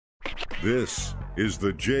This is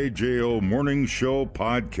the JJO Morning Show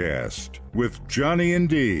podcast with Johnny and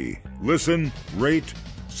D. Listen, rate,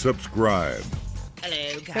 subscribe.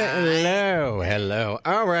 Hello, guys. Hello.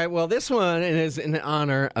 All right, well, this one is in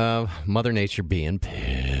honor of Mother Nature being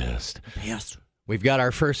pissed. Yes. We've got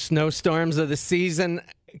our first snowstorms of the season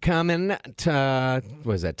coming,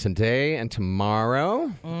 today and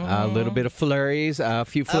tomorrow. A little bit of flurries, a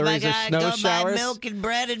few flurries of snow go showers. Buy milk and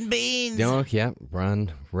bread and beans.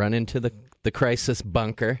 Run into the crisis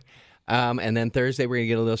bunker. And then Thursday we're going to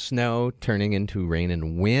get a little snow turning into rain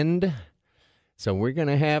and wind. So we're going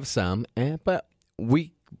to have some, but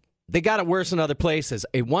they got it worse in other places.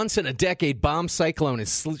 A once-in-a-decade bomb cyclone is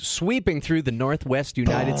sweeping through the northwest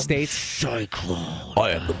United States. Cyclone.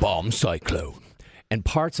 I am the bomb cyclone. And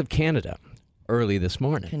parts of Canada early this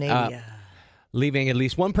morning. Canada. Leaving at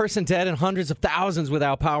least one person dead and hundreds of thousands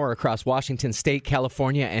without power across Washington State,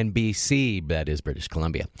 California, and B.C., that is British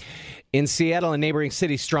Columbia. In Seattle and neighboring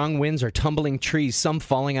cities, strong winds are tumbling trees, some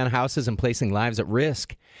falling on houses and placing lives at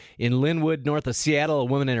risk. In Linwood, north of Seattle, a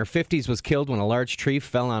woman in her 50s was killed when a large tree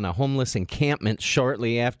fell on a homeless encampment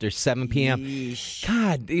shortly after 7 p.m. Yeesh.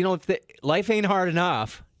 God, if life ain't hard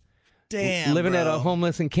enough. Damn, living bro. at a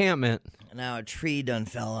homeless encampment. Now a tree done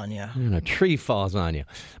fell on you. And a tree falls on you.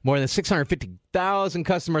 More than 650,000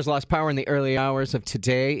 customers lost power in the early hours of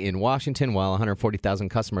today in Washington, while 140,000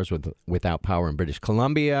 customers without power in British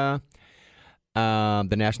Columbia.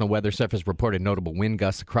 The National Weather Service reported notable wind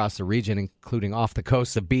gusts across the region, including off the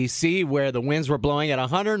coast of B.C., where the winds were blowing at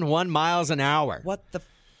 101 miles an hour. What the?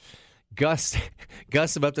 Gusts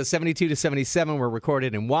of up to 72 to 77 were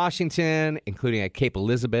recorded in Washington, including at Cape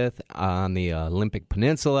Elizabeth on the Olympic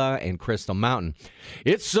Peninsula and Crystal Mountain.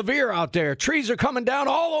 It's severe out there. Trees are coming down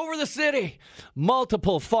all over the city.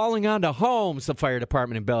 Multiple falling onto homes, the fire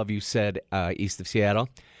department in Bellevue said, east of Seattle.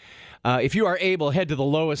 If you are able, head to the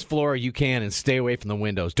lowest floor you can and stay away from the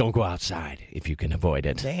windows. Don't go outside if you can avoid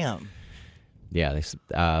it. Damn. Yeah.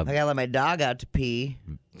 I gotta let my dog out to pee.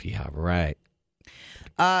 Yeah, right.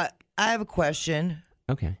 I have a question.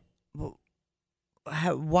 Okay.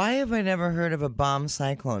 Why have I never heard of a bomb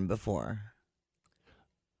cyclone before?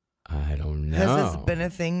 I don't know. Has this been a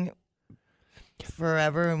thing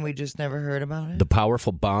forever and we just never heard about it? The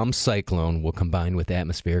powerful bomb cyclone will combine with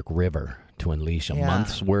atmospheric river to unleash a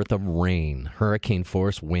month's worth of rain,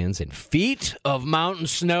 hurricane-force winds, and feet of mountain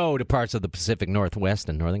snow to parts of the Pacific Northwest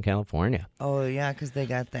and Northern California. Oh, yeah, because they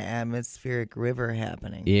got the atmospheric river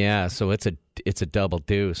happening. Yeah, so it's a double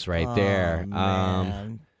deuce right there.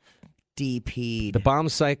 Man. DP'd. The bomb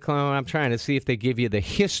cyclone, I'm trying to see if they give you the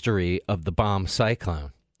history of the bomb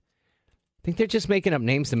cyclone. I think they're just making up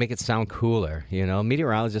names to make it sound cooler.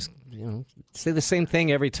 Meteorologists, say the same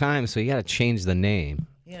thing every time, so you got to change the name.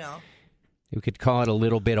 We could call it a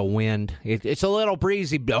little bit of wind. It's a little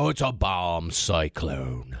breezy. Oh, it's a bomb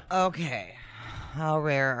cyclone. Okay. How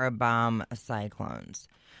rare are bomb cyclones?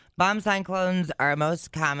 Bomb cyclones are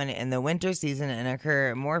most common in the winter season and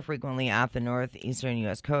occur more frequently off the northeastern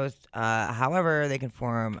U.S. coast. However, they can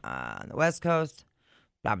form on the west coast.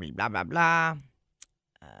 Blah, blah, blah, blah, blah.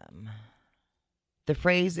 The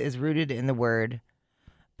phrase is rooted in the word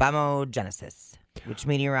bombogenesis, which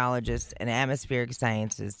meteorologists and atmospheric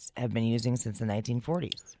scientists have been using since the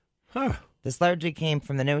 1940s. Huh. This largely came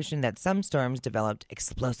from the notion that some storms developed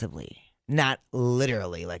explosively, not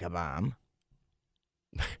literally like a bomb.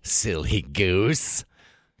 Silly goose.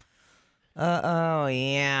 Oh,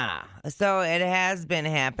 yeah. So it has been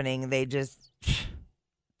happening. They just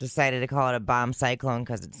decided to call it a bomb cyclone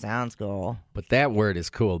because it sounds cool. But that word is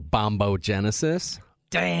cool. Bombogenesis.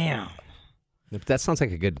 Damn. That sounds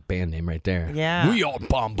like a good band name right there. Yeah. We are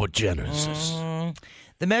Bombogenesis.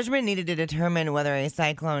 The measurement needed to determine whether a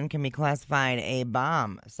cyclone can be classified a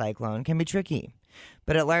bomb cyclone can be tricky,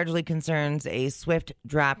 but it largely concerns a swift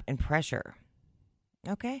drop in pressure.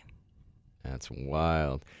 Okay. That's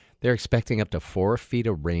wild. They're expecting up to 4 feet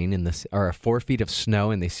of rain or 4 feet of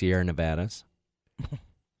snow in the Sierra Nevadas.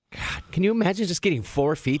 God, can you imagine just getting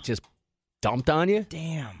 4 feet just dumped on you?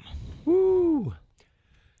 Damn. Woo.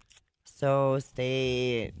 So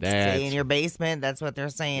stay in your basement. That's what they're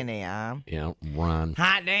saying, yeah. Yeah, run.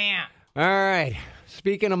 Hot damn. All right.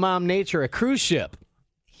 Speaking of Mom Nature, a cruise ship.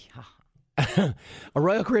 A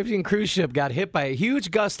Royal Caribbean cruise ship got hit by a huge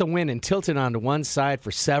gust of wind and tilted onto one side for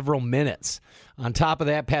several minutes. On top of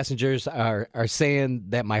that, passengers are saying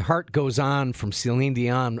that My Heart Goes On from Celine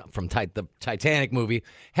Dion from the Titanic movie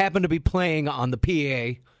happened to be playing on the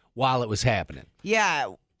PA while it was happening.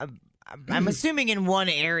 Yeah, I'm assuming in one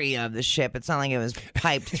area of the ship. It's not like it was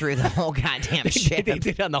piped through the whole goddamn ship. They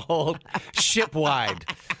did on the whole ship wide.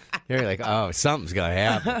 You're like, oh, something's gonna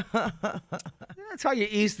happen. That's how you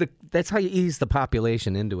ease the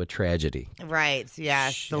population into a tragedy. Right. Yeah.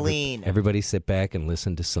 Celine. Everybody sit back and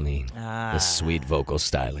listen to Celine. The sweet vocal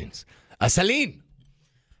stylings. Celine.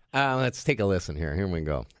 Let's take a listen here. Here we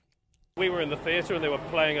go. We were in the theatre and they were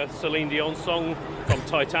playing a Celine Dion song from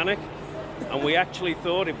Titanic, and we actually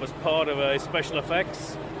thought it was part of a special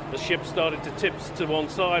effects. The ship started to tip to one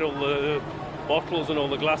side, all the bottles and all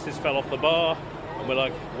the glasses fell off the bar, and we're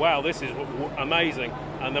like, wow, this is amazing.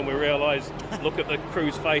 And then we realised, look at the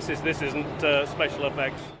crew's faces, this isn't special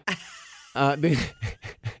effects.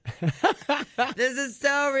 This is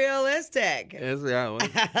so realistic.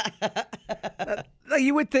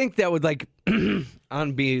 You would think that would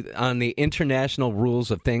on the international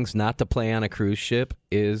rules of things not to play on a cruise ship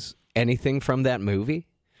is anything from that movie.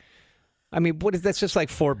 I mean, that's just like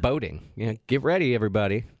foreboding. Get ready,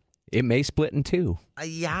 everybody. It may split in two.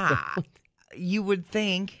 Yeah, you would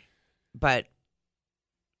think, but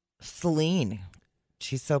Celine,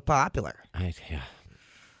 she's so popular. Yeah.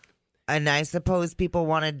 And I suppose people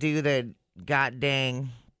want to do the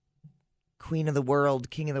goddamn Queen of the World,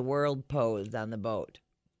 King of the World pose on the boat.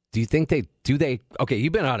 Do you think they okay,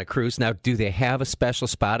 you've been on a cruise now. Do they have a special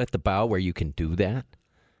spot at the bow where you can do that?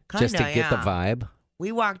 Kinda, just to get the vibe?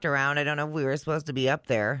 We walked around. I don't know if we were supposed to be up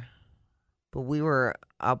there, but we were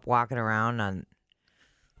up walking around on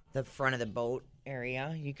the front of the boat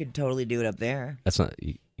area. You could totally do it up there. That's not,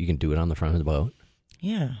 you can do it on the front of the boat?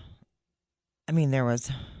 Yeah. I mean,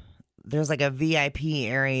 there's like a VIP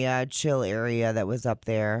area, chill area that was up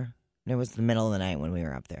there. It was the middle of the night when we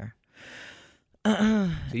were up there. So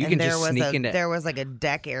you can just sneak into... There was like a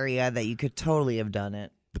deck area that you could totally have done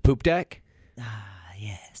it. The poop deck?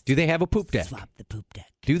 Yes. Do they have a poop deck? Swap the poop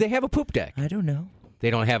deck. Do they have a poop deck? I don't know. They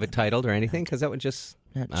don't have it titled or anything? Because that would just...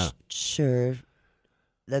 Not sure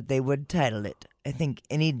that they would title it. I think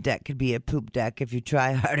any deck could be a poop deck if you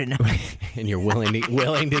try hard enough. And you're willing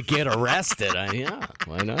to get arrested. Yeah,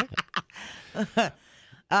 why not?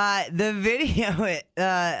 The video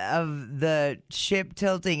of the ship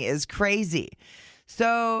tilting is crazy.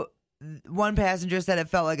 So one passenger said it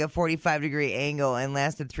felt like a 45-degree angle and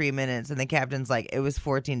lasted 3 minutes. And the captain's like, it was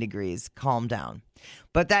 14 degrees. Calm down.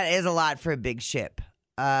 But that is a lot for a big ship.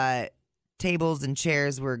 Tables and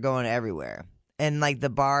chairs were going everywhere. And like the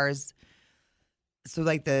bars, so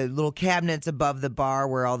like the little cabinets above the bar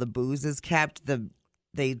where all the booze is kept,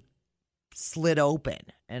 they slid open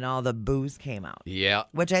and all the booze came out. Yeah.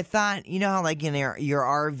 Which I thought, you know how like in your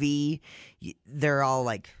RV, they're all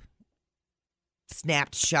like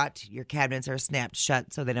snapped shut. Your cabinets are snapped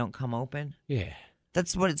shut so they don't come open. Yeah.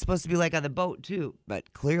 That's what it's supposed to be like on the boat too,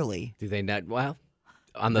 but clearly. Do they not? Well,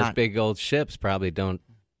 on those big old ships probably don't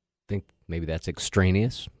think maybe that's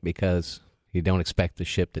extraneous because you don't expect the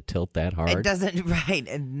ship to tilt that hard. It doesn't, right.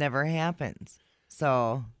 It never happens.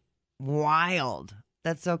 So wild.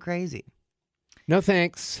 That's so crazy. No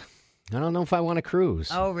thanks. I don't know if I want to cruise.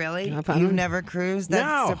 Oh, really? You've never cruised?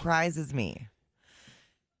 That surprises me.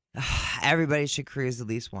 Everybody should cruise at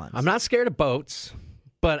least once. I'm not scared of boats,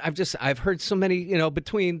 but I've heard so many,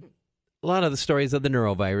 between a lot of the stories of the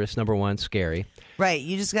neurovirus, number one, scary. Right.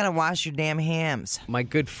 You just got to wash your damn hams. My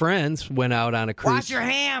good friends went out on a cruise. Wash your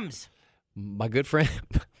hams. My good friend,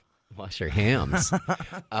 wash your hams.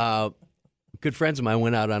 Good friends of mine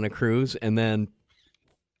went out on a cruise, and then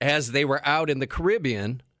as they were out in the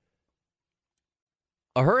Caribbean,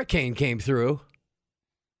 a hurricane came through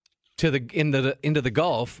into the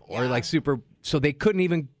Gulf, or so they couldn't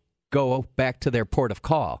even go back to their port of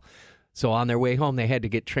call. So on their way home, they had to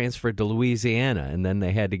get transferred to Louisiana, and then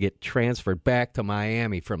they had to get transferred back to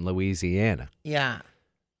Miami from Louisiana. Yeah.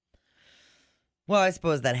 Well, I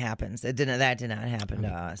suppose that happens. That did not happen to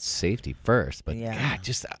us. Safety first, but yeah.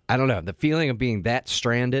 God, I don't know. The feeling of being that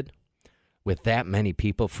stranded with that many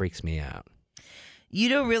people freaks me out. You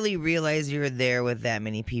don't really realize you're there with that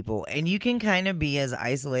many people, and you can kind of be as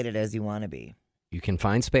isolated as you want to be. You can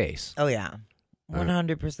find space. Oh, yeah.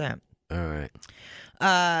 100%. All right.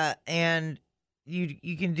 And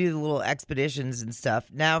you can do the little expeditions and stuff.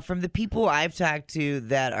 Now, from the people I've talked to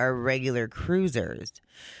that are regular cruisers,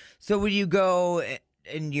 so when you go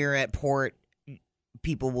and you're at port,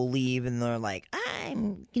 people will leave and they're like,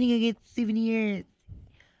 I'm going to go get souvenirs.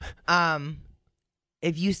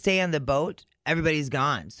 If you stay on the boat, everybody's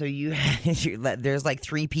gone. So there's like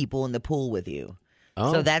 3 people in the pool with you.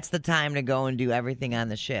 Oh. So that's the time to go and do everything on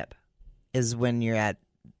the ship is when you're at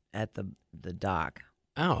the dock.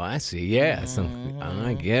 Oh, I see. Yeah.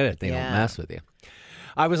 I get it. They don't mess with you.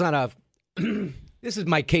 I was on this is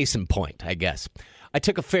my case in point, I guess. I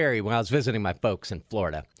took a ferry when I was visiting my folks in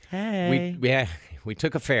Florida. Hey. We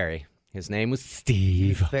took a ferry, His name was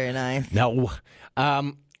Steve. Very nice. No.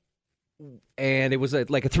 And it was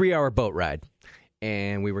like a 3-hour boat ride.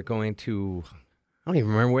 And we were going to, I don't even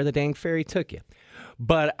remember where the dang ferry took you.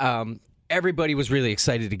 But everybody was really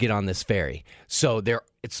excited to get on this ferry. So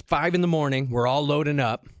it's 5 a.m. We're all loading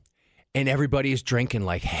up. And everybody is drinking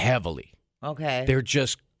like heavily. Okay. They're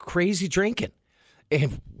just crazy drinking.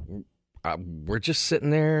 And we're just sitting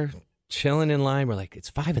there chilling in line. We're like, it's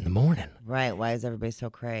 5 a.m. Right. Why is everybody so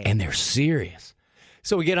crazy? And they're serious.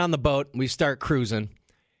 So we get on the boat. We start cruising.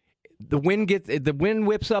 The wind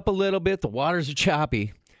whips up a little bit. The waters are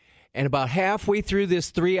choppy. And about halfway through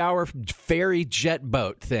this 3-hour ferry jet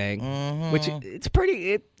boat thing, which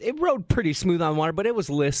it rode pretty smooth on water, but it was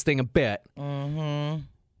listing a bit.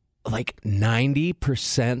 Like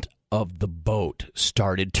 90% of the boat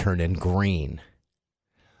started turning green.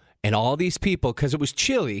 And all these people, because it was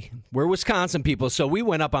chilly, we're Wisconsin people, so we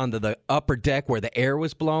went up onto the upper deck where the air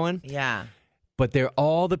was blowing. Yeah. But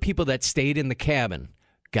all the people that stayed in the cabin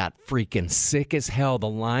got freaking sick as hell. The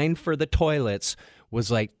line for the toilets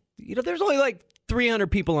was like, there's only like 300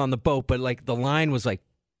 people on the boat, but like the line was like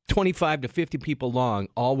 25 to 50 people long,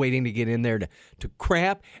 all waiting to get in there to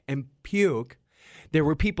crap and puke. There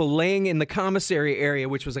were people laying in the commissary area,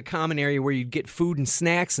 which was a common area where you'd get food and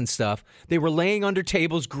snacks and stuff. They were laying under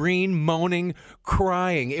tables, green, moaning,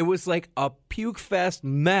 crying. It was like a puke fest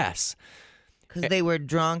mess. Because they were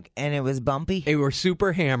drunk and it was bumpy? They were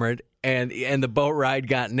super hammered, and the boat ride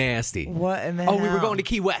got nasty. What in the hell? We were going to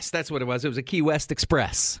Key West. That's what it was. It was a Key West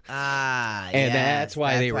Express. And that's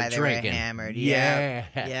why they were drinking. They were hammered. Yeah.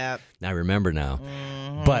 Yep. I remember now.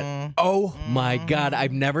 But, oh, my God,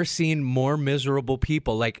 I've never seen more miserable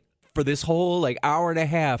people. Like, for this whole, hour and a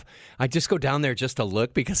half, I just go down there just to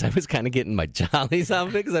look because I was kind of getting my jollies on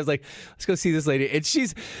it because I was like, let's go see this lady. And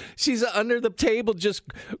she's under the table just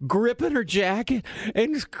gripping her jacket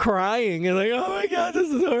and crying and like, oh, my God, this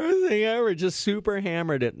is the worst thing ever. Just super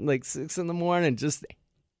hammered at 6 a.m, just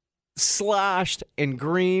sloshed and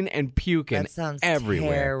green and puking that sounds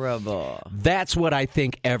everywhere. Terrible. That's what I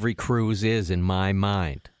think every cruise is in my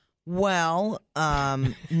mind. Well,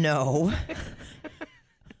 no.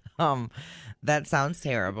 That sounds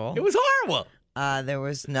terrible. It was horrible. There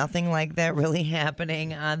was nothing like that really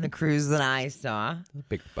happening on the cruise that I saw.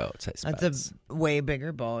 Big boats, I suppose. It's a way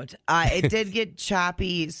bigger boat. It did get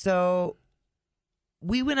choppy. So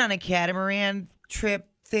we went on a catamaran trip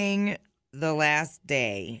thing the last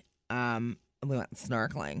day. We went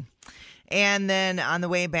snorkeling. And then on the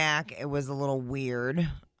way back, it was a little weird,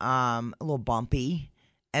 a little bumpy.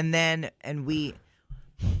 And we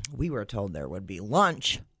were told there would be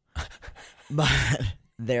lunch. But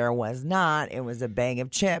there was not. It was a bag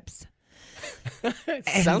of chips.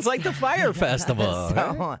 Sounds like the fire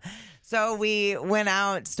festival. So we went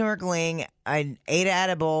out snorkeling. I ate an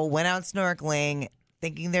edible, went out snorkeling,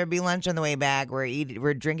 thinking there'd be lunch on the way back.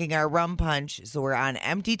 We're drinking our rum punch. So we're on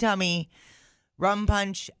empty tummy, rum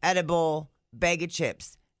punch, edible, bag of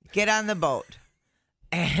chips. Get on the boat.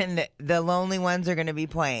 And the Lonely Ones are going to be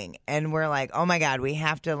playing. And we're like, oh, my God, we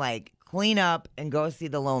have to, clean up and go see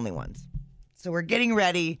the Lonely Ones. So we're getting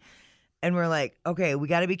ready, and we're like, okay, we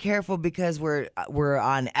got to be careful because we're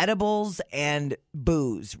on edibles and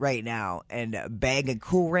booze right now and a bag of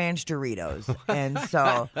Cool Ranch Doritos. And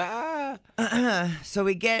so so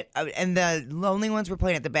we get and the Lonely Ones were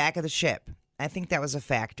playing at the back of the ship. I think that was a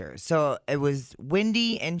factor. So it was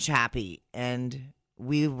windy and choppy, and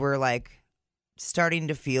we were starting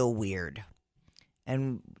to feel weird.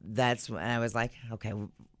 And that's when I was like, okay,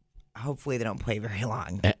 hopefully they don't play very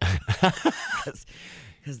long because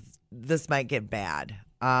this might get bad.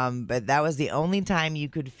 But that was the only time you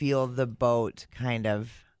could feel the boat kind of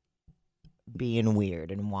being weird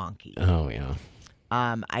and wonky. Oh, yeah.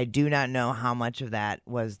 I do not know how much of that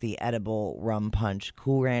was the edible rum punch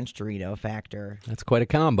Cool Ranch Dorito factor. That's quite a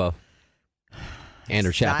combo. And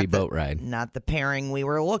her choppy boat ride. Not the pairing we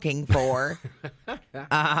were looking for.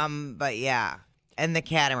 But yeah. And the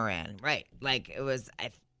catamaran. Right. It was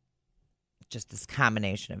just this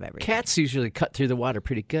combination of everything. Cats usually cut through the water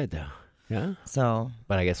pretty good, though. Yeah? So.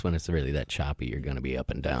 But I guess when it's really that choppy, you're going to be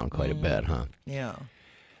up and down quite a bit, huh? Yeah.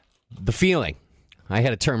 The feeling. I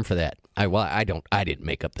had a term for that. I didn't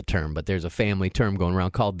make up the term, but there's a family term going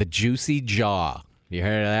around called the juicy jaw. You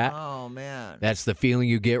heard of that? Oh, man. That's the feeling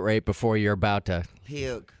you get right before you're about to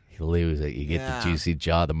puke. Lose it. You get the juicy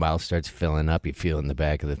jaw. The mouth starts filling up. You feel in the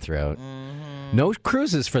back of the throat. Mm-hmm. No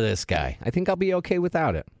cruises for this guy. I think I'll be okay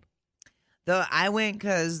without it. Though I went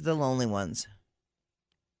because the Lonely Ones.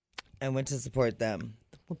 I went to support them.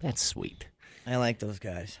 Well, that's sweet. I like those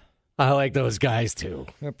guys. I like those guys, too.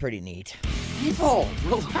 They're pretty neat. People,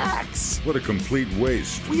 relax. What a complete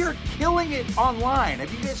waste We are killing it online.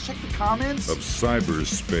 Have you guys checked the comments? of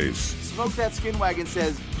cyberspace. Smoke That Skin Wagon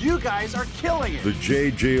says, you guys are killing it. The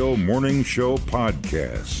JJO Morning Show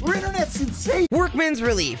Podcast. We're internet sensation. Workman's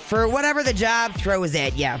relief for whatever the job throws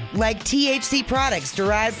at you, like THC products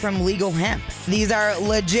derived from legal hemp. These are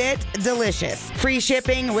legit delicious. Free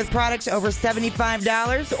shipping with products over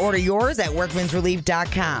 $75. Order yours at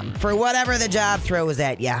workmansrelief.com for whatever the job throws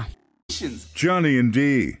at you. Johnny and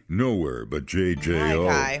D, nowhere but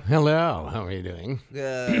JJO. Hi. Hello, how are you doing?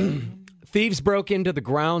 Good. Thieves broke into the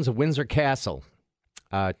grounds of Windsor Castle,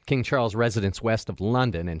 King Charles residence west of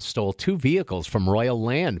London, and stole 2 vehicles from royal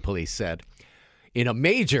land, police said, in a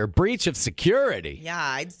major breach of security. Yeah,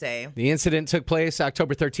 I'd say. The incident took place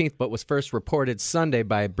October 13th, but was first reported Sunday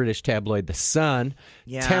by British tabloid The Sun.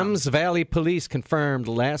 Yeah. Thames Valley Police confirmed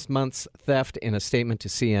last month's theft in a statement to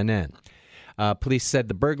CNN. Police said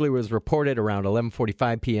the burglary was reported around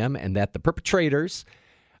 11:45 p.m. and that the perpetrators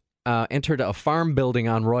entered a farm building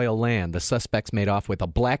on royal land. The suspects made off with a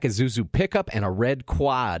black Isuzu pickup and a red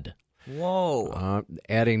quad. Whoa.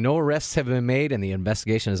 Adding, no arrests have been made and the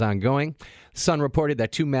investigation is ongoing. Sun reported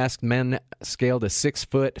that 2 masked men scaled a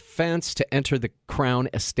 6-foot fence to enter the Crown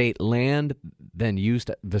Estate land, then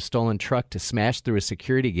used the stolen truck to smash through a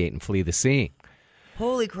security gate and flee the scene.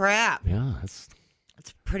 Holy crap. Yeah, that's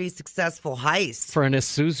That's a pretty successful heist. for an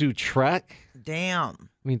Isuzu truck. Damn.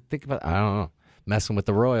 I mean, think about, I don't know, messing with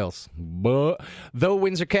the royals. But though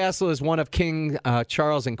Windsor Castle is one of King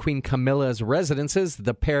Charles and Queen Camilla's residences,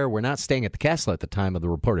 the pair were not staying at the castle at the time of the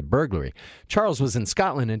reported burglary. Charles was in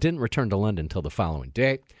Scotland and didn't return to London until the following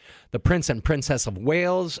day. The Prince and Princess of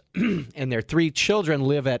Wales and their 3 children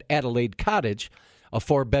live at Adelaide Cottage, a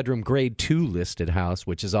 4-bedroom Grade 2 listed house,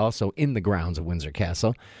 which is also in the grounds of Windsor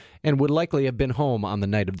Castle, and would likely have been home on the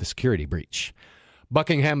night of the security breach.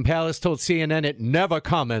 Buckingham Palace told CNN it never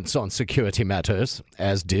comments on security matters,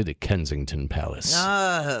 as did Kensington Palace.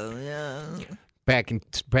 Oh, yeah. Back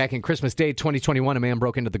in Christmas Day 2021, a man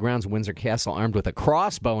broke into the grounds of Windsor Castle armed with a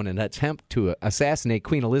crossbow in an attempt to assassinate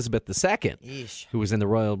Queen Elizabeth II, Yeesh. who was in the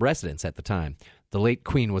royal residence at the time. The late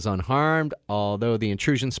queen was unharmed, although the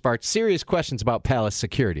intrusion sparked serious questions about palace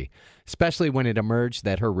security, especially when it emerged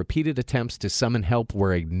that her repeated attempts to summon help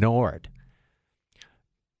were ignored.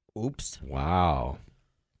 Oops. Wow.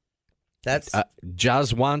 That's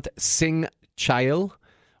Jaswant Singh Chahal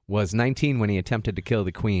was 19 when he attempted to kill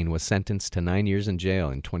the queen, was sentenced to 9 years in jail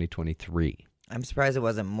in 2023. I'm surprised it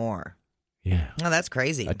wasn't more. Yeah. Oh, that's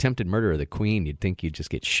crazy. Attempted murder of the queen, you'd think you'd just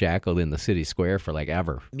get shackled in the city square for like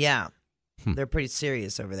ever. Yeah. They're pretty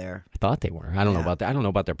serious over there. I thought they were. I don't know about that. I don't know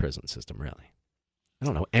about their prison system, really. I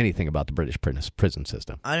don't know anything about the British prison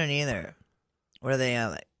system. I don't either. What are they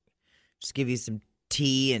like? Just give you some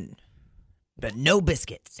tea but no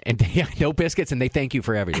biscuits. And yeah, no biscuits, and they thank you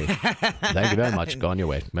for everything. Thank you very much. Go on your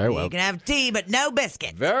way. Very well. You can have tea, but no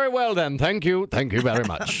biscuits. Very well, then. Thank you. Thank you very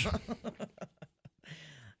much.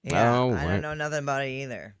 Yeah, Oh, I right. don't know nothing about it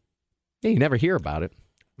either. Yeah, you never hear about it.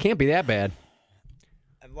 Can't be that bad.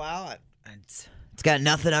 Well, it's got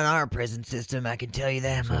nothing on our prison system, I can tell you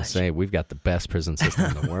that I much. say, we've got the best prison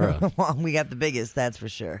system in the world. Well, we got the biggest, that's for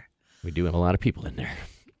sure. We do have a lot of people in there.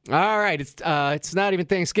 All right, it's not even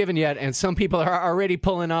Thanksgiving yet, and some people are already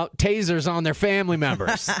pulling out tasers on their family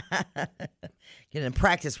members. Getting a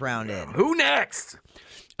practice round in. Who next?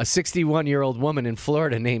 A 61-year-old woman in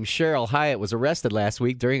Florida named Cheryl Hyatt was arrested last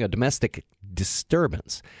week during a domestic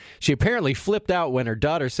disturbance. She apparently flipped out when her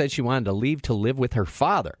daughter said she wanted to leave to live with her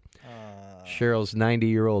father. Cheryl's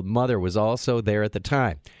 90-year-old mother was also there at the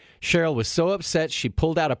time. Cheryl was so upset she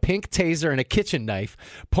pulled out a pink taser and a kitchen knife,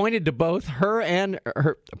 pointed at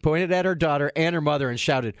her daughter and her mother, and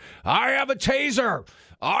shouted, "I have a taser!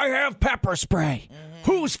 I have pepper spray!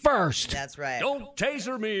 Who's first?" That's right. Don't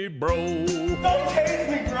taser me, bro. Don't tase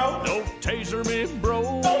me, bro. Don't taser me,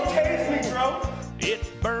 bro. Don't tase me, bro.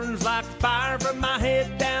 It burns like fire from my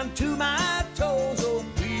head down to my toes. Oh,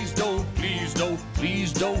 please don't, please don't,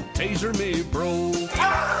 please don't taser me, bro.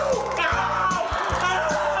 Ow! Ow! Ow!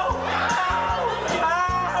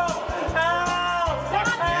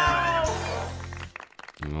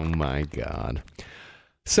 Oh, my God.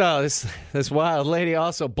 So this wild lady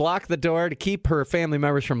also blocked the door to keep her family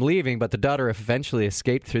members from leaving, but the daughter eventually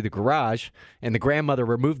escaped through the garage, and the grandmother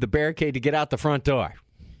removed the barricade to get out the front door.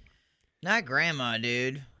 Not grandma,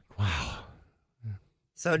 dude. Wow.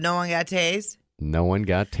 So no one got tased? No one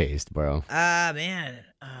got tased, bro. Man.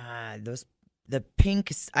 The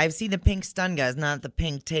pink, I've seen the pink stun guys, not the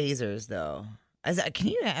pink tasers, though. Can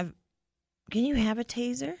you have a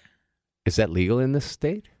taser? Is that legal in this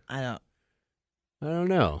state? I don't. I don't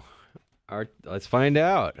know. Let's find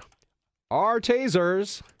out. Are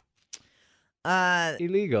tasers Uh,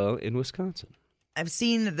 illegal in Wisconsin? I've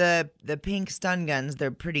seen the pink stun guns.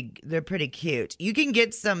 They're pretty cute. You can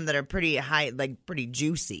get some that are pretty high, like pretty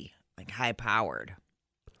juicy, like high powered.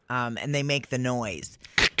 And they make the noise.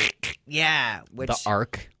 Yeah, which The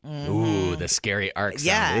arc. Ooh, the scary arc sound.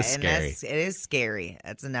 yeah, It is and scary. it is scary.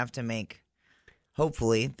 That's enough to make,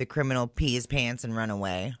 hopefully, the criminal pee his pants and run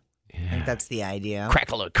away. I think that's the idea.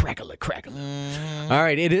 Crackle it, crackle it, crackle it. All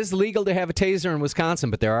right, it is legal to have a taser in Wisconsin,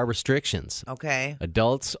 but there are restrictions. Okay.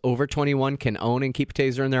 Adults over 21 can own and keep a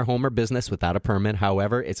taser in their home or business without a permit.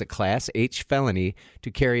 However, it's a Class H felony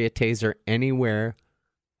to carry a taser anywhere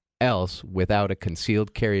else without a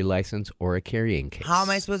concealed carry license or a carrying case. How am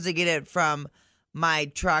I supposed to get it from my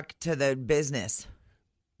truck to the business?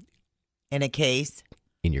 In a case?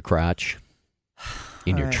 In your crotch?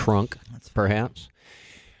 In your right. trunk, perhaps?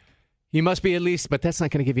 You must be at least, but that's not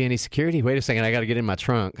going to give you any security. Wait a second, I got to get in my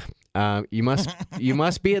trunk. You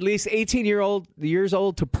must be at least 18 years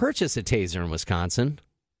old to purchase a taser in Wisconsin.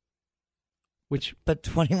 But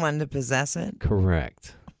 21 to possess it?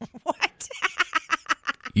 Correct. What?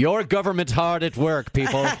 Your government hard at work,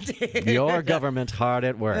 people. Your government hard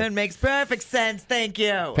at work. It makes perfect sense. Thank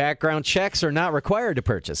you. Background checks are not required to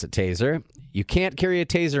purchase a taser. You can't carry a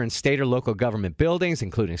taser in state or local government buildings,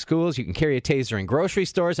 including schools. You can carry a taser in grocery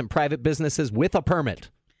stores and private businesses with a permit,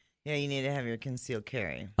 Yeah, you need to have your concealed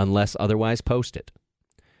carry. unless otherwise posted.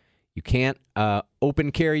 You can't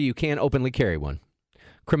open carry. You can't openly carry one.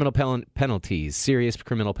 Criminal penalties. Serious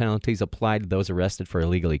criminal penalties apply to those arrested for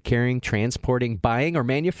illegally carrying, transporting, buying, or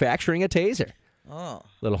manufacturing a taser. Oh.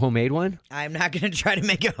 Little homemade one. I'm not going to try to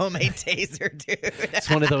make a homemade taser, dude. It's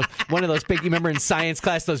one of those big. You remember in science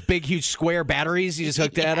class those big, huge square batteries? You just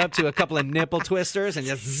hook that up to a couple of nipple twisters and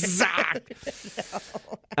just zack.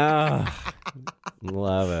 Oh,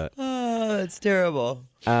 love it. Oh, it's terrible.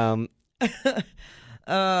 Oh,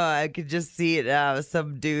 I could just see it now.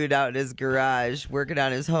 Some dude out in his garage working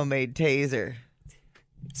on his homemade taser.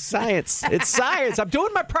 Science. It's science. I'm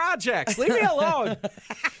doing my projects. Leave me alone.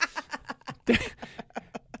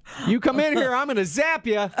 You come in here, I'm going to zap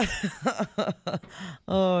you.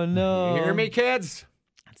 Oh, no. You hear me, kids?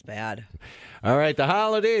 That's bad. All right, the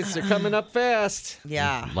holidays are coming up fast.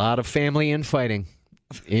 Yeah. A lot of family infighting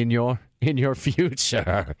in your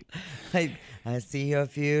future. I see your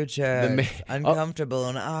future. It's uncomfortable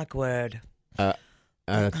and awkward.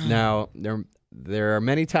 Now there are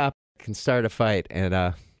many topics that can start a fight,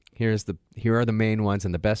 and here are the main ones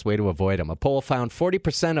and the best way to avoid them. A poll found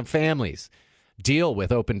 40% of families deal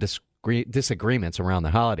with open disagreements around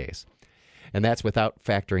the holidays, and that's without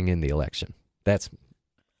factoring in the election. That's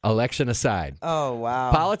election aside. Oh,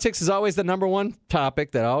 wow. Politics is always the number one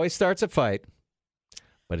topic that always starts a fight,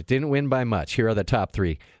 but it didn't win by much. Here are the top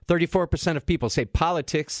three. 34% of people say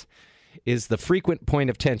politics is the frequent point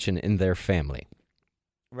of tension in their family.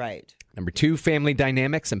 Right. Number two, family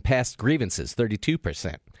dynamics and past grievances,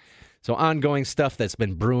 32%. So ongoing stuff that's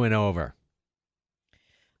been brewing over.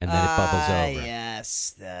 And then it bubbles over.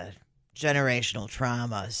 Yes, the generational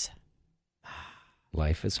traumas.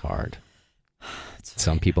 Life is hard.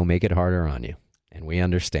 Some people make it harder on you, and we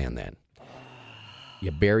understand that. You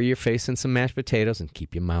bury your face in some mashed potatoes and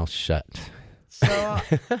keep your mouth shut. So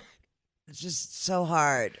it's just so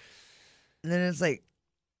hard. And then it's like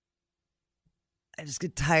I just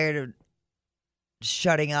get tired of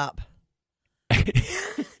shutting up.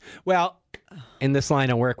 Well, in this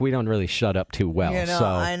line of work, we don't really shut up too well. You know, so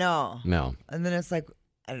I know. No. And then it's like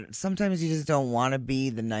sometimes you just don't want to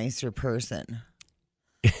be the nicer person.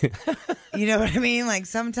 You know what I mean? Like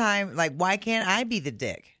sometimes, like, why can't I be the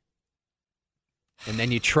dick? And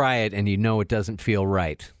then you try it and you know it doesn't feel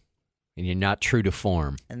right. And you're not true to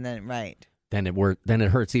form. And then, right. Then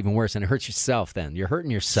it hurts even worse. And it hurts yourself then. You're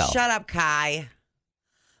hurting yourself. Shut up, Kai.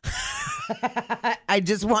 I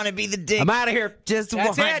just want to be the dick. I'm out of here. Just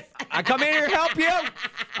That's once. it. I come in here to help you.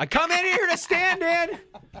 I come in here to stand in.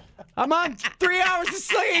 I'm on 3 hours of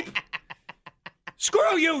sleep.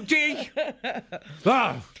 Screw you, D.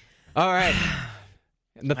 Oh. All right.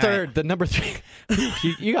 And the number three.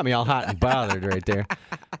 You got me all hot and bothered right there.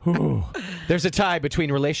 Whew. There's a tie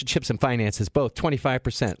between relationships and finances, both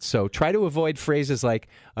 25%. So try to avoid phrases like,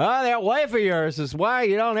 oh, that wife of yours is why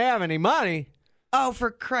you don't have any money. Oh,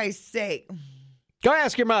 for Christ's sake. Go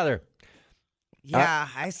ask your mother. Yeah,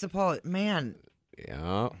 I suppose. Man.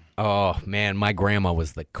 Yeah. Oh, man, my grandma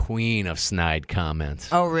was the queen of snide comments.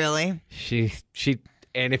 Oh, really? She,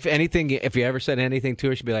 and if anything, if you ever said anything to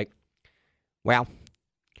her, she'd be like, well,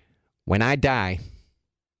 when I die,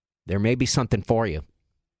 there may be something for you,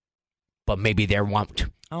 but maybe there won't.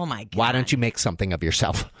 Oh, my God. Why don't you make something of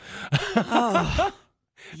yourself? Oh.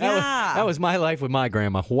 That was my life with my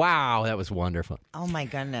grandma. Wow, that was wonderful. Oh, my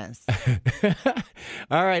goodness.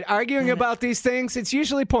 All right, arguing about these things, it's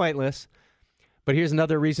usually pointless. But here's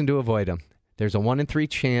another reason to avoid them. There's a 1 in 3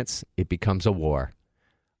 chance it becomes a war.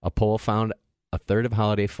 A poll found a third of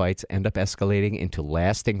holiday fights end up escalating into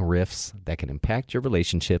lasting rifts that can impact your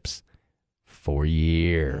relationships for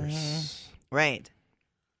years. Right.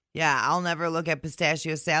 Yeah, I'll never look at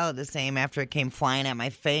pistachio salad the same after it came flying at my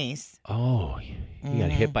face. Oh, you got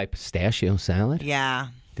hit by pistachio salad? Yeah.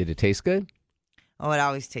 Did it taste good? Oh, it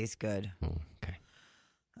always tastes good. Oh, okay.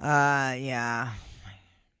 Yeah.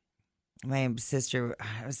 My sister,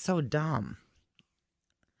 I was so dumb.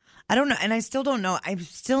 I don't know, and I still don't know. I'm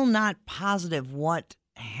still not positive what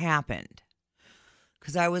happened.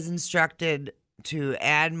 Because I was instructed to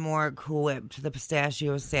add more Cool Whip to the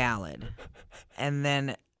pistachio salad. And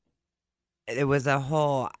then it was a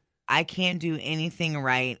whole, I can't do anything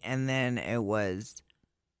right. And then it was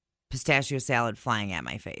pistachio salad flying at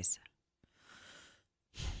my face.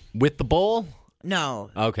 With the bowl? No.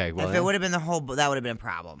 Okay. Well, if it would have been the whole, that would have been a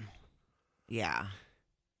problem. Yeah.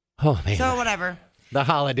 Oh, man. So whatever. The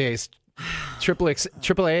holidays.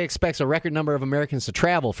 AAA expects a record number of Americans to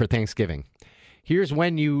travel for Thanksgiving. Here's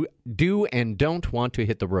when you do and don't want to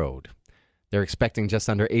hit the road. They're expecting just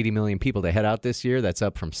under 80 million people to head out this year. That's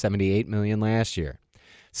up from 78 million last year.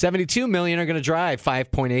 72 million are going to drive,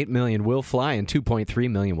 5.8 million will fly, and 2.3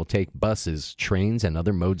 million will take buses, trains, and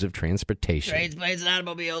other modes of transportation. Trains, planes, and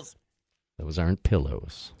automobiles. Those aren't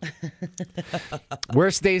pillows.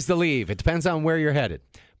 Worst days to leave. It depends on where you're headed.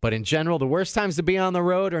 But in general, the worst times to be on the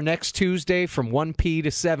road are next Tuesday from 1 p to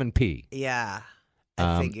 7 p. Yeah,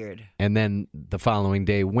 I figured. And then the following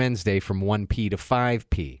day, Wednesday, from 1 p to 5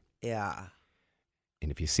 p. Yeah. And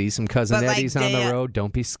if you see some Cousin Eddies on the road,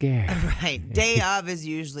 don't be scared. Right. Day of is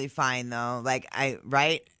usually fine, though. I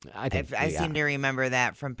seem to remember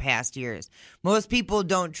that from past years. Most people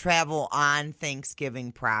don't travel on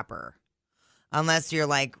Thanksgiving proper. Unless you're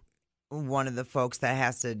like one of the folks that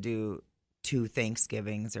has to do 2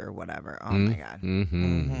 Thanksgivings or whatever. Oh, my God.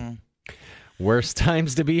 Mm-hmm. Worst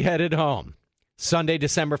times to be headed home. Sunday,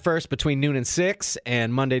 December 1st between noon and 6,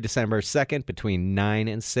 and Monday, December 2nd between 9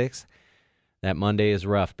 and 6. That Monday is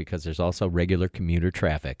rough because there's also regular commuter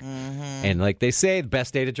traffic. Mm-hmm. And like they say, the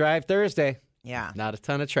best day to drive, Thursday. Yeah. Not a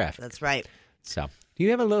ton of traffic. That's right. So, do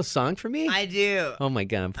you have a little song for me? I do. Oh, my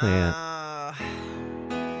God, I'm playing it.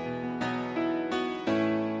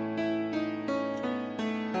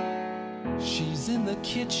 She's in the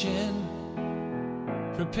kitchen,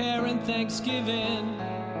 preparing Thanksgiving.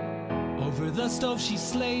 Over the stove she's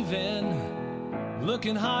slaving,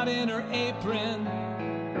 looking hot in her apron.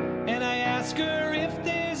 And I ask her if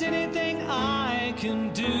there's anything I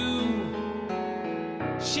can do.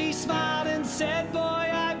 She smiled and said, boy,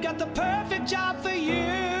 I've got the perfect job for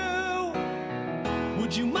you.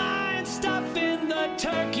 Would you mind stuffing the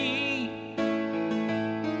turkey?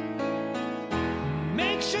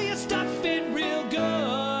 Make sure you stuff it real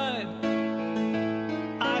good.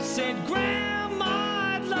 I said, Grandma,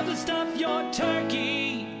 I'd love to stuff your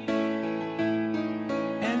turkey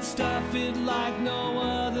and stuff it like no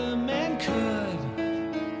other man could.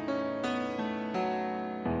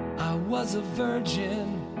 I was a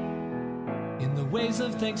virgin in the ways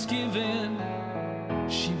of Thanksgiving.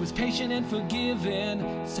 She was patient and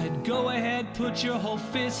forgiving, said go ahead, put your whole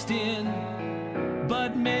fist in,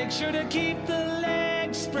 but make sure to keep the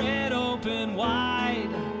legs spread open wide.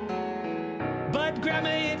 But Grandma,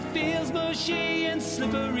 it feels mushy and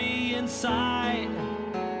slippery inside.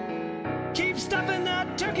 Keep stuffing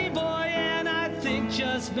that turkey, boy, and I think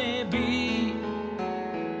just maybe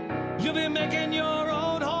you'll be making your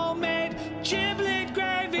own homemade giblet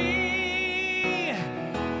gravy.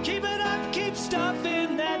 Keep it up, keep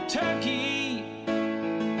stuffing that turkey.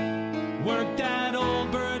 Work that old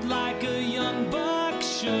bird like a young buck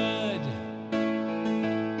should.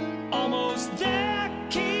 Almost there,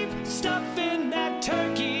 keep stuffing that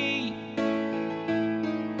turkey.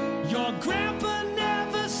 Your grandpa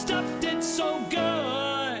never stuffed it so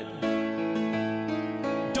good.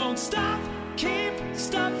 Don't stop, keep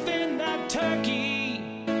stuffing that turkey.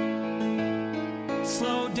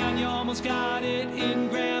 Slow down, you almost got it in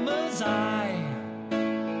Grandma's eye.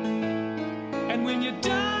 And when you're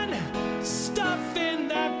done stuffing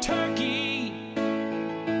that turkey,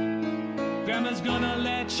 Grandma's gonna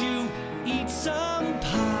let you eat some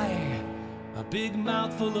pie. A big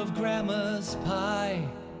mouthful of Grandma's pie.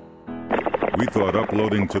 We thought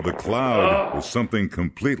uploading to the cloud was something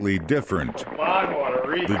completely different. Come on,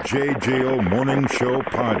 Audrey. The JJO Morning Show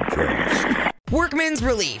Podcast. Workman's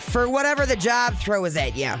Relief for whatever the job throws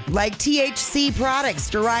at you. Like THC products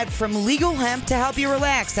derived from legal hemp to help you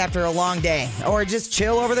relax after a long day or just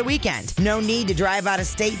chill over the weekend. No need to drive out of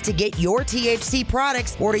state to get your THC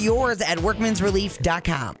products. Order yours at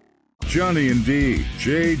workmansrelief.com. Johnny and D,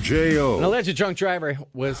 JJO. An alleged drunk driver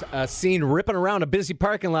was seen ripping around a busy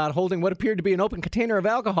parking lot holding what appeared to be an open container of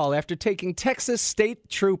alcohol after taking Texas state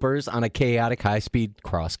troopers on a chaotic high-speed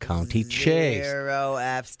cross-county chase. 0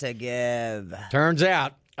 F's to give. Turns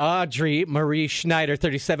out Audrey Marie Schnieder,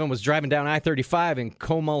 37, was driving down I-35 in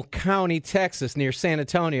Comal County, Texas, near San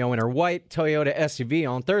Antonio in her white Toyota SUV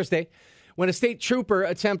on Thursday when a state trooper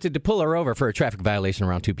attempted to pull her over for a traffic violation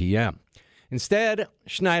around 2 p.m. Instead,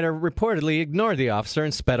 Schneider reportedly ignored the officer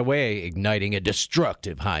and sped away, igniting a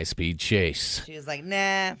destructive high-speed chase. She was like,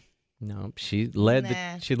 nah. No, she led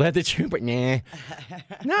the trooper. Nah,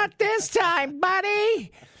 not this time,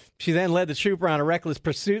 buddy. She then led the trooper on a reckless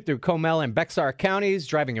pursuit through Comal and Bexar counties,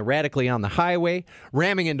 driving erratically on the highway,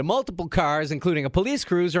 ramming into multiple cars, including a police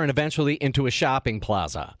cruiser, and eventually into a shopping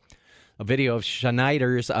plaza. A video of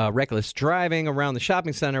Schneider's reckless driving around the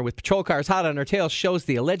shopping center with patrol cars hot on her tail shows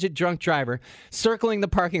the alleged drunk driver circling the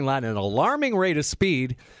parking lot at an alarming rate of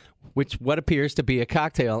speed, with what appears to be a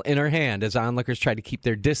cocktail in her hand as onlookers try to keep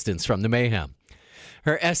their distance from the mayhem.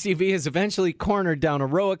 Her SUV is eventually cornered down a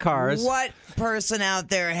row of cars. What person out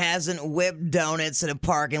there hasn't whipped donuts in a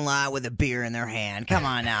parking lot with a beer in their hand? Come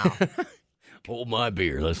on now. Hold my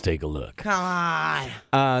beer. Let's take a look. Come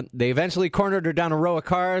on. They eventually cornered her down a row of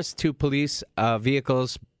cars, 2 police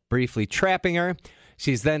vehicles briefly trapping her.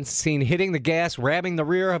 She's then seen hitting the gas, ramming the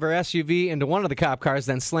rear of her SUV into one of the cop cars,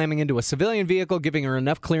 then slamming into a civilian vehicle, giving her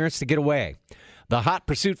enough clearance to get away. The hot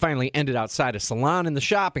pursuit finally ended outside a salon in the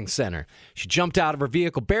shopping center. She jumped out of her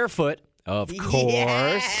vehicle barefoot, of course.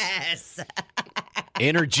 Yes.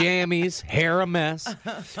 In her jammies, hair a mess,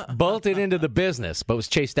 bolted into the business, but was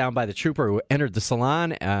chased down by the trooper who entered the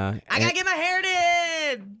salon. I gotta get my hair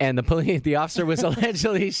did. And the officer was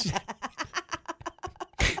allegedly...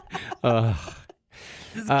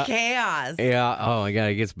 This is chaos. Yeah. Oh my God,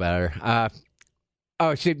 it gets better.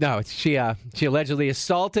 She allegedly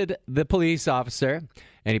assaulted the police officer,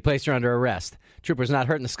 and he placed her under arrest. Trooper was not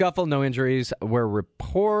hurt in the scuffle. No injuries were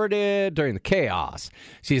reported during the chaos.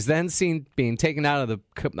 She's then seen being taken out of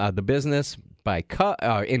the business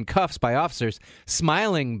in cuffs by officers,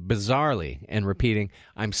 smiling bizarrely and repeating,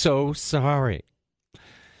 "I'm so sorry."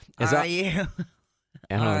 Are you?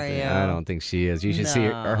 I don't think she is. You should see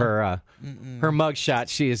her mugshot.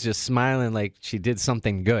 She is just smiling like she did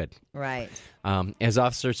something good. Right. As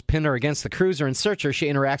officers pin her against the cruiser and search her, she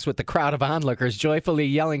interacts with the crowd of onlookers, joyfully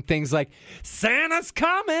yelling things like, "Santa's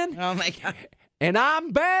coming!" Oh, my God. "And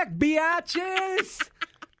I'm back, biatches!"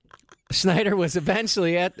 Schneider was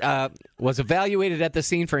eventually was evaluated at the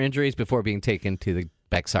scene for injuries before being taken to the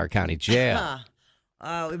Bexar County Jail.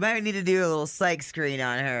 We might need to do a little psych screen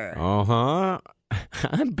on her. Uh-huh.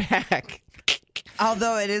 I'm back.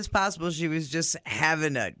 Although it is possible she was just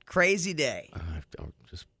having a crazy day.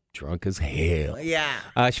 Just drunk as hell.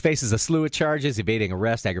 Yeah. She faces a slew of charges: evading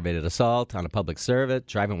arrest, aggravated assault on a public servant,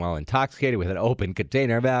 driving while intoxicated with an open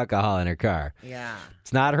container of alcohol in her car. Yeah.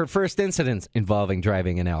 It's not her first incident involving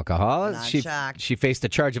driving and alcohol. Not shocked. She faced a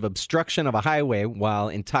charge of obstruction of a highway while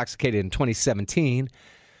intoxicated in 2017.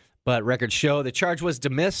 But records show the charge was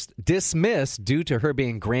dismissed due to her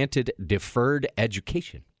being granted deferred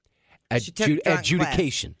education.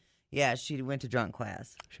 Adjudication. Yeah, she went to drunk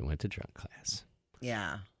class. She went to drunk class.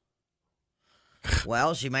 Yeah.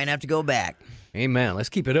 Well, she might have to go back. Amen. Let's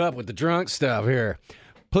keep it up with the drunk stuff here.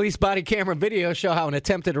 Police body camera video show how an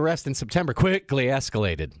attempted arrest in September quickly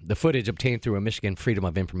escalated. The footage obtained through a Michigan Freedom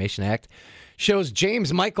of Information Act shows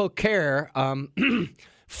James Michael Kerr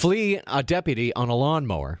flee a deputy on a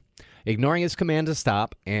lawnmower, ignoring his command to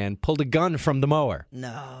stop, and pulled a gun from the mower.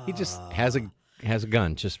 No. He just has a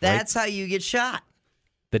gun. That's how you get shot.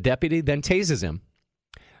 The deputy then tases him.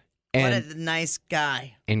 And what a nice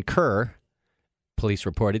guy. And Kerr, police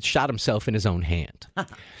reported, shot himself in his own hand.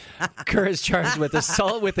 Kerr is charged with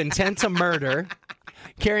assault with intent to murder,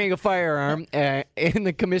 carrying a firearm, in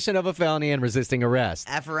the commission of a felony, and resisting arrest.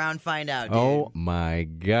 F around, find out, dude. Oh, my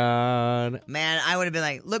God. Man, I would have been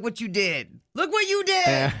like, look what you did. Look what you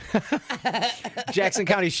did. Jackson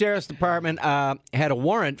County Sheriff's Department had a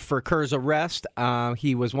warrant for Kerr's arrest.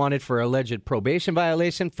 He was wanted for alleged probation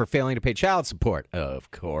violation for failing to pay child support,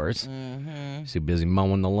 of course. Mm-hmm. He's too busy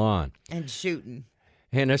mowing the lawn. And shooting.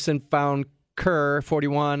 Henderson found Kerr,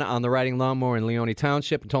 41, on the riding lawnmower in Leone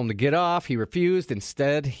Township and told him to get off. He refused.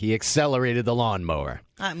 Instead, he accelerated the lawnmower.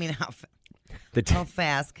 I mean, how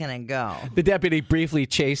fast can it go? The deputy briefly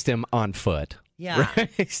chased him on foot. Yeah. Right?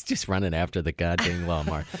 He's just running after the goddamn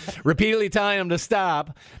lawnmower, repeatedly telling him to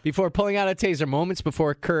stop before pulling out a taser moments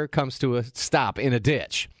before Kerr comes to a stop in a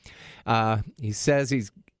ditch. He says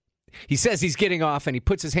he's getting off, and he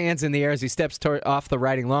puts his hands in the air as he steps off the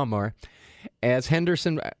riding lawnmower. As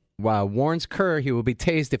Henderson warns Kerr he will be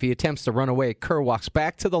tased if he attempts to run away, Kerr walks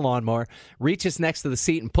back to the lawnmower, reaches next to the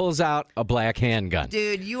seat, and pulls out a black handgun.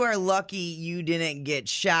 Dude, you are lucky you didn't get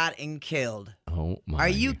shot and killed. Oh, my. Are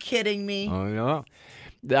you kidding me? Oh, no.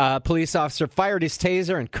 The police officer fired his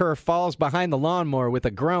taser, and Kerr falls behind the lawnmower with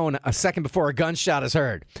a groan a second before a gunshot is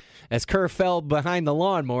heard. As Kerr fell behind the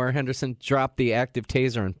lawnmower, Henderson dropped the active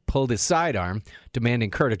taser and pulled his sidearm,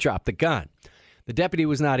 demanding Kerr to drop the gun. The deputy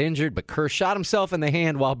was not injured, but Kerr shot himself in the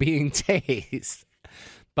hand while being tased.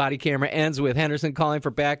 Body camera ends with Henderson calling for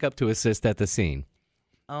backup to assist at the scene.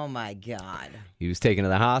 Oh, my God. He was taken to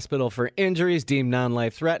the hospital for injuries deemed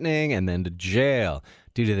non-life-threatening and then to jail.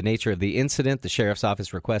 Due to the nature of the incident, the sheriff's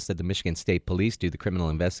office requested the Michigan State Police do the criminal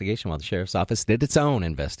investigation while the sheriff's office did its own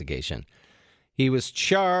investigation. He was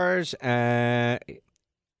charged, and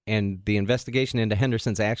the investigation into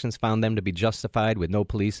Henderson's actions found them to be justified with no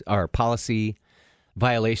police or policy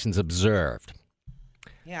violations observed.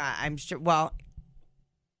 Yeah, I'm sure. Well,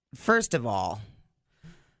 first of all,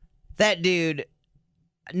 that dude,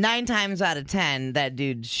 9 times out of 10, that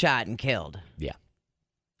dude shot and killed. Yeah.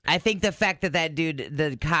 I think the fact that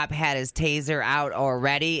the cop had his taser out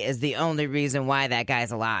already is the only reason why that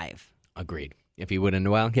guy's alive. Agreed. If he wouldn't,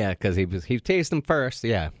 well, yeah, because he tased him first.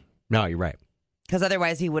 Yeah. No, you're right. Because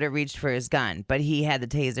otherwise he would have reached for his gun, but he had the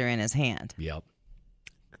taser in his hand. Yep.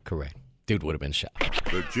 Correct. Dude would have been shot.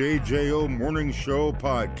 The JJO Morning Show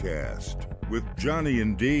podcast with Johnny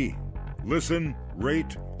and D. Listen,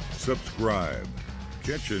 rate, subscribe.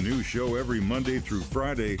 Catch a new show every Monday through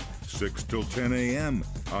Friday, 6 till 10 a.m.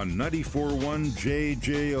 on 94.1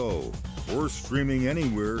 JJO or streaming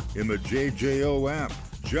anywhere in the JJO app.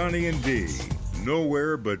 Johnny and D,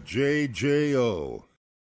 nowhere but JJO.